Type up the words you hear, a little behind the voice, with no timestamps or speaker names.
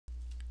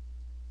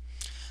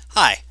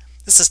Hi,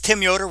 this is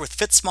Tim Yoder with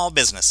Fit Small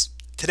Business.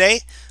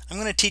 Today, I'm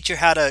going to teach you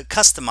how to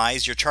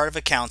customize your chart of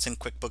accounts in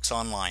QuickBooks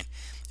Online.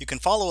 You can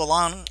follow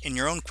along in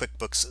your own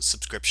QuickBooks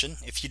subscription.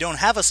 If you don't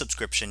have a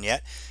subscription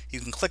yet, you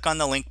can click on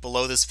the link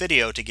below this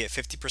video to get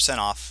 50%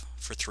 off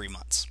for 3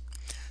 months.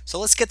 So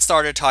let's get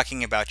started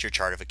talking about your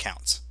chart of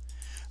accounts.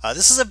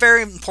 This is a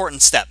very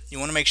important step. You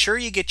want to make sure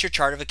you get your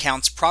chart of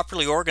accounts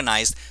properly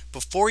organized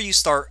before you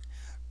start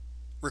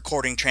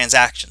recording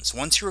transactions.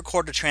 Once you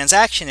record a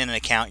transaction in an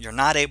account, you're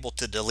not able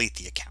to delete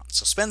the account.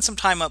 So spend some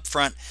time up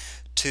front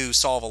to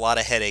solve a lot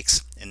of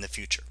headaches in the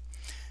future.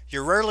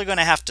 You're rarely going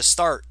to have to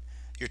start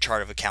your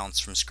chart of accounts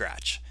from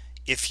scratch.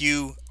 If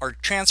you are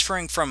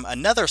transferring from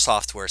another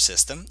software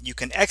system, you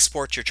can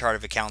export your chart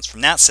of accounts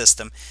from that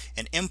system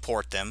and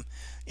import them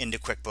into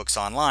QuickBooks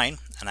Online,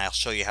 and I'll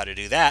show you how to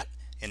do that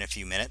in a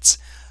few minutes.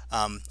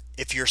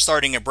 If you're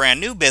starting a brand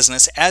new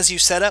business, as you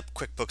set up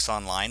QuickBooks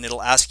Online,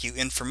 it'll ask you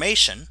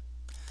information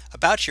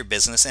about your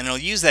business, and it'll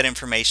use that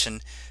information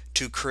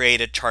to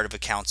create a chart of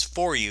accounts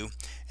for you,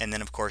 and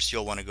then of course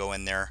you'll want to go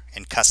in there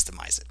and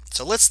customize it.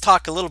 So let's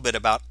talk a little bit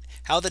about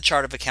how the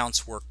chart of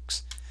accounts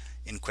works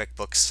in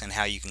QuickBooks and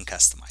how you can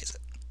customize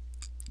it.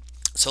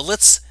 So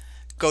let's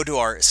go to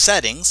our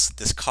settings,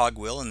 this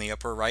cogwheel in the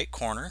upper right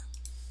corner,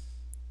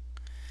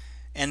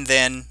 and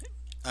then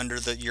under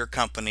your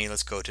company,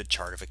 let's go to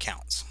chart of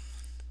accounts.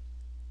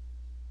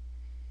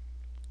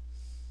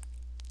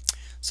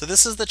 So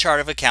this is the chart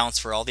of accounts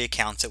for all the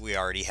accounts that we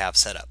already have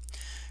set up.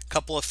 A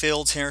couple of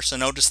fields here, so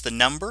notice the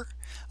number.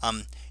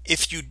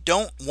 If you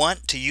don't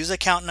want to use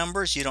account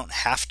numbers, you don't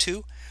have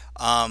to.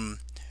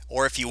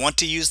 Or if you want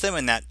to use them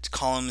and that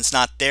column is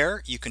not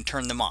there, you can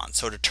turn them on.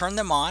 So to turn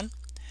them on,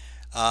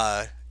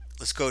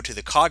 let's go to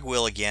the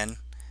cogwheel again.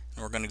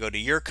 And we're going to go to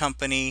your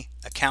company,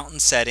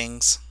 accountant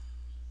settings,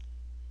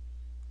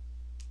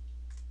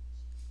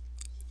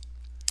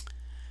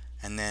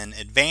 and then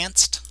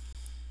advanced.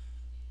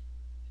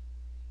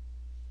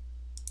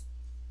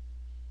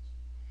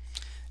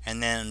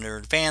 And then under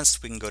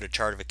advanced, we can go to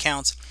chart of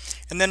accounts.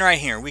 And then right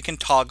here, we can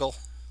toggle.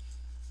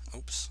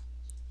 Go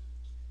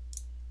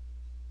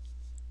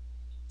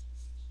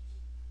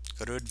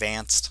to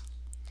advanced.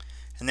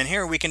 And then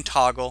here we can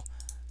toggle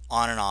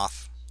on and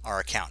off our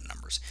account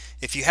numbers.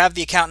 If you have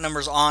the account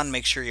numbers on,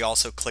 make sure you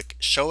also click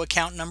show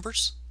account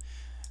numbers.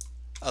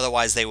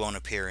 Otherwise, they won't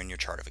appear in your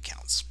chart of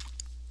accounts.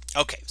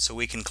 Okay, so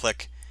we can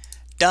click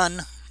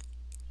done.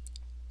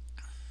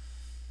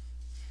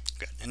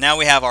 Good. And now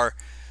we have our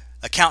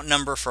account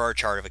number for our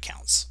chart of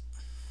accounts.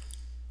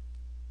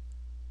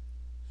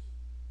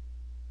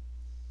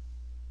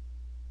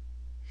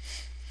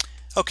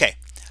 Okay,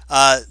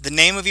 the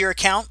name of your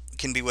account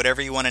can be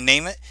whatever you want to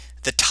name it.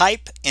 The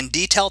type and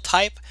detail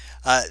type,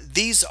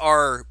 these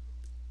are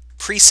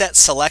preset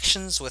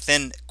selections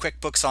within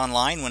QuickBooks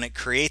Online. When it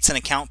creates an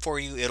account for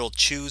you, it'll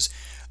choose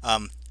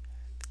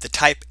the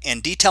type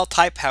and detail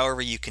type.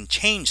 However, you can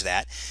change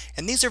that.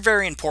 And these are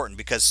very important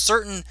because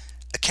certain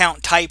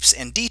account types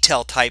and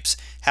detail types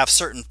have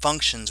certain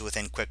functions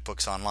within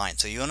QuickBooks Online.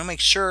 So you want to make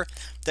sure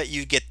that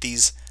you get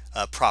these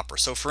proper.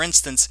 So for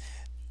instance,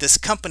 this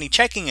company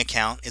checking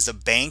account is a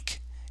bank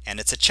and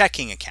it's a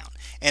checking account.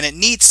 And it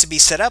needs to be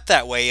set up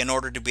that way in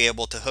order to be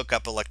able to hook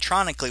up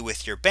electronically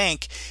with your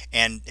bank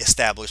and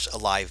establish a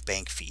live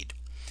bank feed.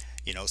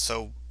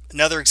 So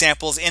another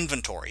example is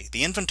inventory.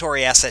 The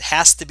inventory asset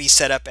has to be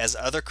set up as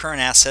other current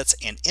assets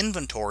and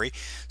inventory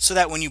so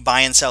that when you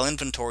buy and sell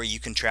inventory, you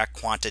can track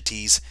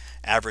quantities,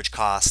 average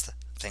cost,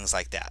 things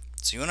like that.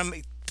 So you want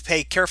to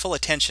pay careful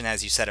attention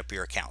as you set up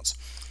your accounts.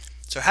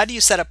 So how do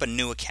you set up a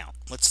new account?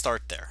 Let's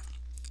start there.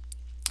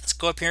 Let's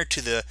go up here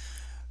to the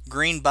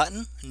green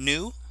button,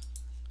 new.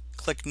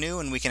 Click new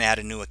and we can add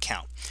a new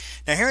account.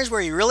 Now here's where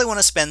you really want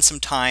to spend some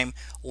time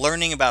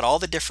learning about all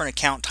the different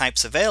account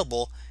types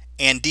available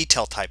and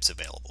detail types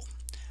available.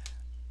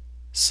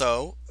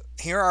 So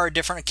here are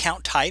different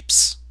account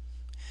types,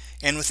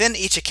 and within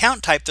each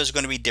account type there's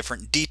going to be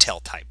different detail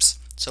types.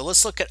 So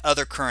let's look at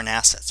other current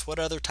assets. What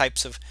other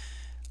types of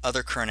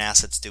other current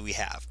assets do we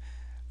have?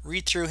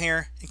 Read through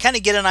here and kind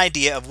of get an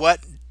idea of what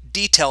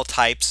detail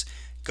types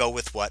go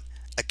with what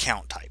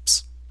account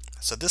types.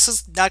 So this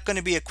is not going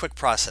to be a quick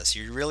process.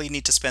 You really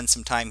need to spend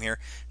some time here,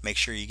 make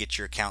sure you get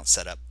your account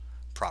set up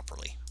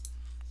properly.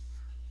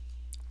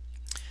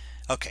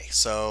 Okay,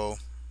 so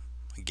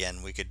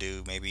again, we could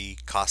do maybe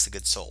cost of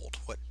goods sold.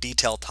 What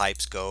detail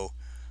types go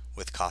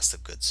with cost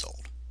of goods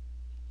sold?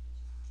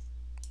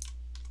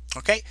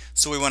 Okay,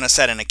 so we want to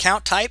set an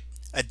account type,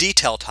 a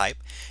detail type.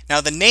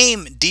 Now the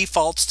name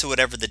defaults to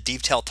whatever the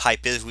detail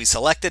type is we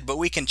selected, but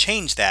we can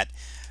change that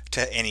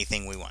to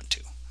anything we want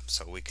to.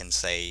 So we can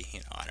say,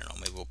 I don't know,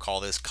 maybe we'll call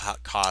this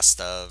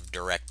cost of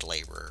direct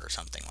labor or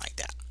something like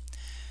that.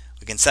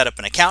 We can set up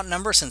an account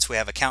number since we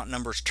have account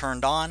numbers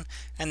turned on,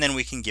 and then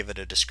we can give it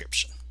a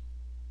description.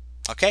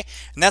 Okay,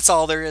 and that's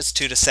all there is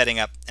to setting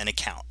up an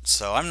account.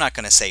 So I'm not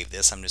going to save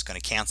this, I'm just going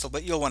to cancel,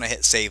 but you'll want to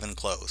hit save and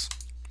close.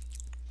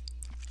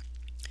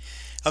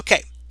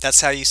 Okay,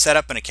 that's how you set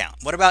up an account.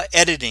 What about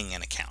editing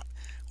an account?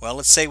 Well,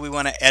 let's say we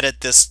want to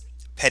edit this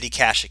petty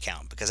cash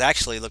account because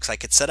actually it looks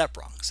like it's set up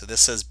wrong. So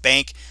this says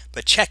bank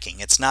but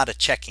checking. It's not a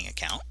checking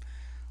account.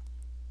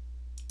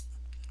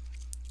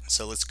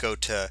 So let's go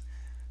to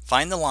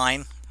find the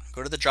line,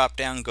 go to the drop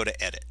down, go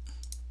to edit.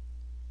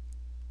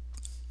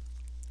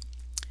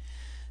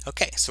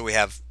 Okay, so we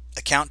have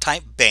account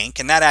type bank,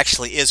 and that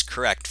actually is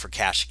correct for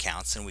cash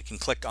accounts, and we can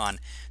click on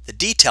the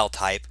detail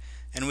type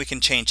and we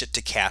can change it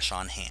to cash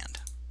on hand.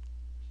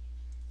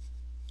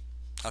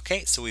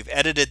 Okay, so we've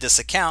edited this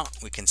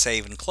account. We can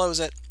save and close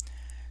it.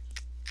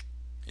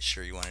 You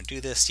sure you want to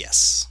do this?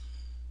 Yes.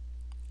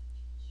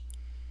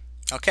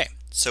 Okay,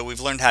 so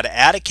we've learned how to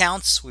add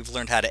accounts, we've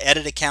learned how to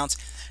edit accounts.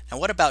 Now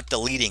what about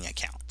deleting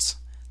accounts?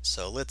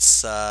 So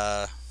let's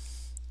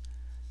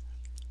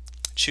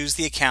choose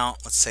the account.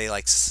 Let's say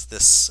like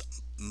this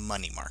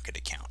money market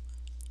account.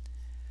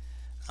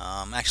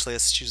 Actually,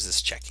 let's choose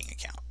this checking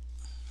account.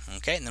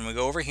 Okay, and then we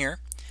go over here,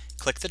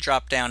 click the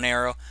drop down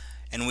arrow,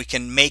 and we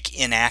can make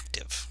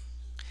inactive.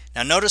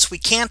 Now notice we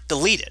can't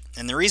delete it,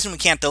 and the reason we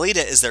can't delete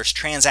it is there's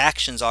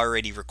transactions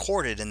already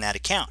recorded in that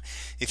account.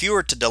 If you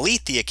were to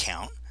delete the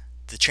account,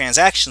 the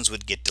transactions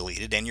would get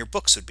deleted and your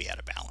books would be out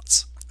of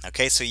balance.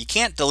 Okay, so you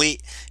can't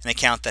delete an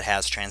account that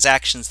has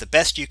transactions. The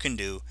best you can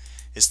do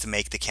is to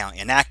make the account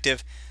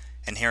inactive,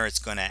 and here it's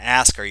going to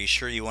ask, are you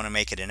sure you want to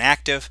make it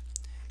inactive?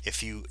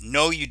 If you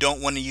know you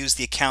don't want to use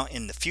the account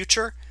in the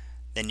future,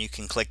 then you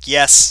can click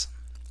yes.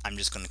 I'm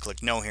just going to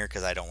click no here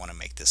because I don't want to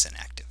make this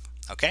inactive.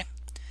 Okay,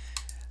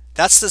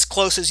 that's as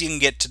close as you can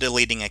get to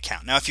deleting an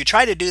account. Now if you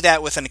try to do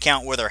that with an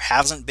account where there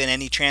hasn't been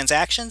any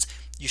transactions,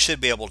 you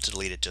should be able to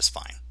delete it just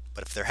fine.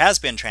 But if there has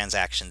been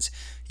transactions,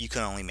 you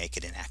can only make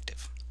it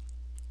inactive.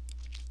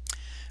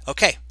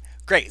 Okay,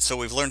 great. So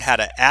we've learned how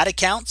to add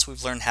accounts,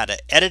 we've learned how to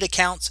edit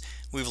accounts,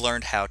 we've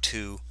learned how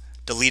to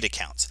delete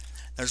accounts.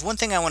 There's one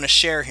thing I want to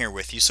share here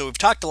with you. So we've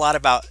talked a lot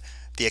about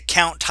the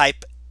account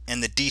type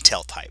and the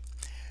detail type.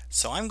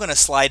 So I'm going to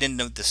slide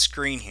into the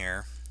screen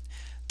here.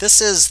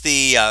 This is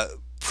the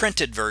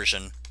printed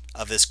version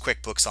of this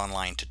QuickBooks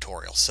Online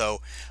tutorial.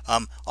 So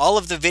all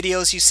of the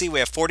videos you see, we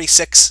have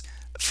 46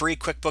 free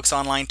QuickBooks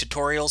Online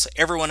tutorials.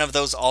 Every one of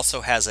those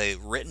also has a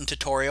written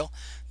tutorial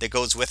that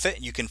goes with it.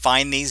 You can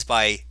find these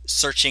by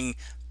searching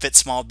Fit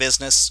Small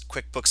Business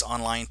QuickBooks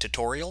Online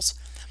tutorials.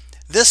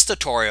 This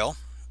tutorial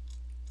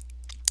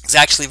is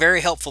actually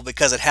very helpful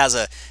because it has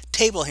a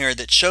table here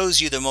that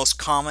shows you the most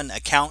common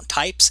account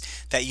types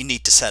that you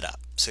need to set up.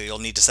 So you'll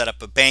need to set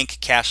up a bank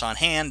cash on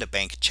hand, a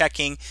bank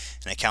checking,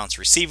 an accounts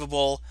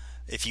receivable.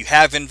 If you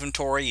have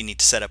inventory, you need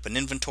to set up an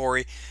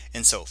inventory,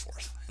 and so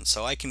forth. And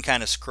so I can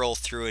kind of scroll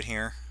through it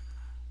here.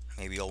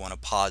 Maybe you'll want to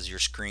pause your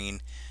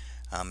screen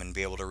and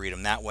be able to read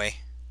them that way.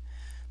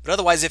 But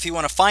otherwise, if you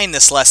want to find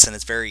this lesson,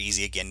 it's very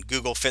easy. Again,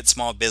 Google Fit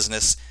Small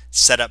Business,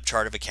 set up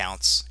chart of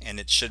accounts, and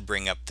it should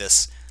bring up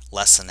this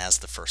lesson as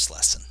the first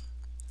lesson.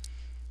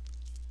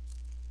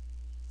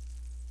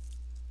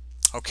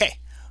 Okay,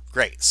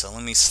 great. So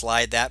let me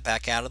slide that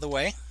back out of the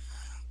way.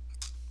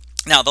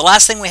 Now, the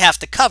last thing we have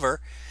to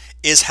cover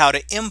is how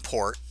to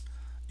import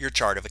your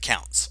chart of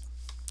accounts.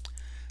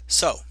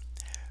 So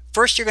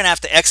first you're going to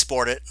have to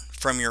export it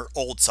from your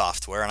old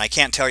software, and I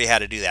can't tell you how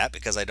to do that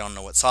because I don't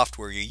know what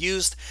software you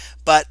used,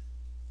 but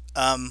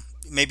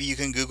maybe you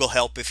can Google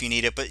help if you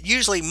need it. But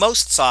usually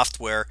most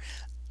software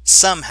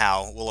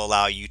somehow will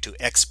allow you to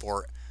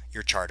export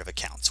your chart of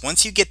accounts.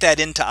 Once you get that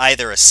into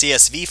either a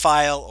CSV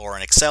file or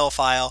an Excel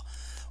file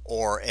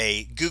or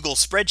a Google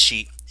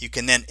spreadsheet, you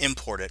can then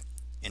import it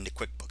into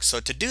QuickBooks. So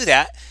to do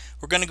that,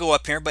 we're going to go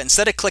up here, but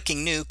instead of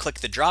clicking new, click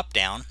the drop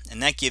down,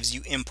 and that gives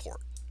you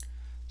import.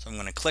 So I'm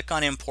going to click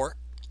on import,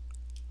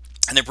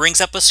 and it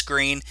brings up a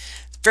screen.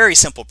 Very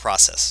simple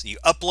process. You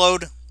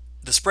upload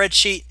the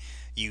spreadsheet,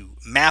 you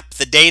map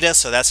the data,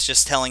 so that's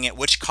just telling it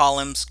which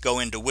columns go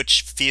into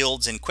which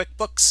fields in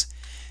QuickBooks,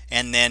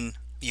 and then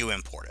you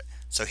import it.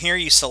 So here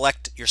you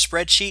select your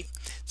spreadsheet.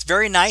 It's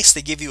very nice.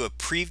 They give you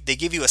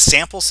a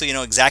sample so you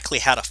know exactly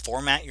how to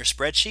format your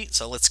spreadsheet.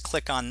 So let's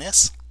click on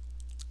this.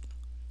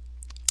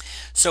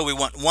 So we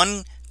want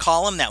one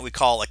column that we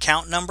call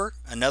account number,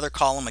 another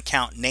column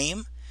account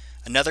name,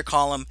 another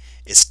column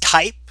is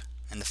type,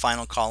 and the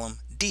final column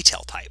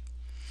detail type.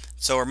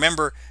 So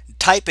remember,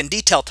 type and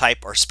detail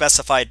type are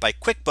specified by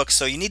QuickBooks,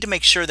 so you need to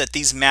make sure that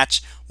these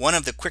match one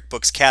of the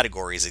QuickBooks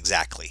categories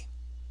exactly.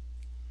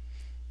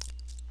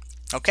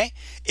 Okay,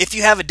 if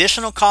you have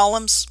additional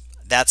columns,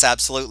 that's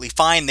absolutely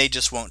fine. They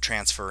just won't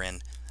transfer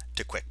in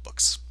to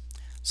QuickBooks.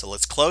 So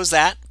let's close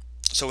that.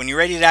 So when you're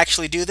ready to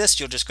actually do this,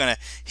 you're just going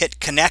to hit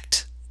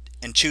connect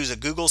and choose a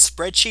Google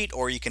spreadsheet,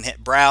 or you can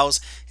hit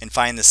browse and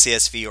find the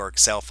CSV or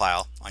Excel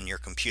file on your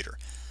computer.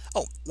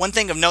 Oh, one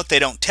thing of note they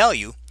don't tell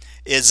you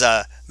is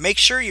make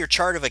sure your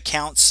chart of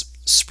accounts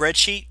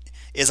spreadsheet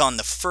is on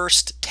the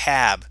first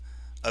tab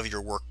of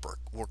your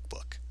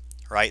workbook.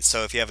 Right?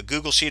 So if you have a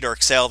Google Sheet or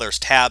Excel, there's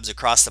tabs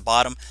across the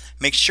bottom.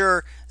 Make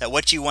sure that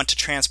what you want to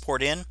transfer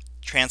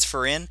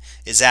in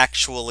is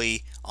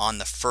actually on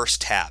the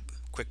first tab.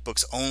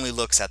 QuickBooks only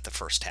looks at the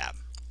first tab.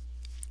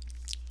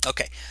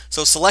 Okay,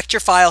 so select your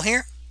file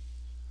here,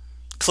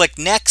 click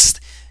next.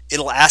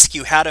 It'll ask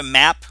you how to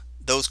map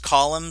those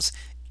columns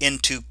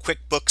into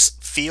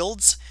QuickBooks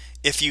fields.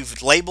 If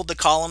you've labeled the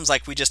columns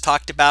like we just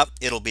talked about,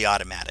 it'll be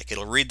automatic.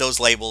 It'll read those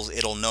labels,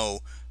 it'll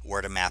know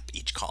where to map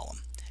each column.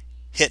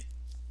 Hit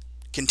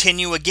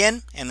continue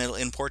again and it'll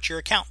import your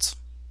accounts.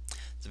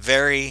 It's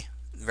very,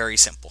 very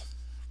simple.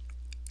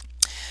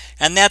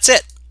 And that's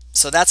it.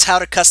 So that's how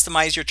to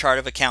customize your chart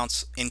of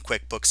accounts in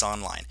QuickBooks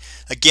Online.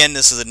 Again,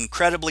 this is an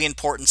incredibly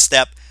important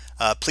step.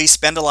 Please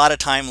spend a lot of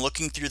time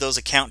looking through those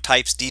account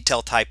types,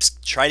 detail types.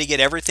 Try to get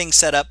everything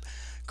set up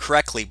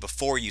correctly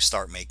before you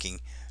start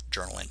making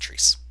journal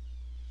entries.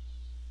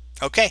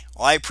 Okay,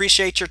 well, I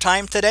appreciate your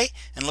time today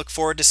and look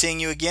forward to seeing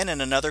you again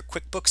in another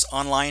QuickBooks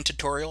Online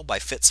tutorial by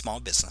Fit Small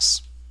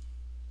Business.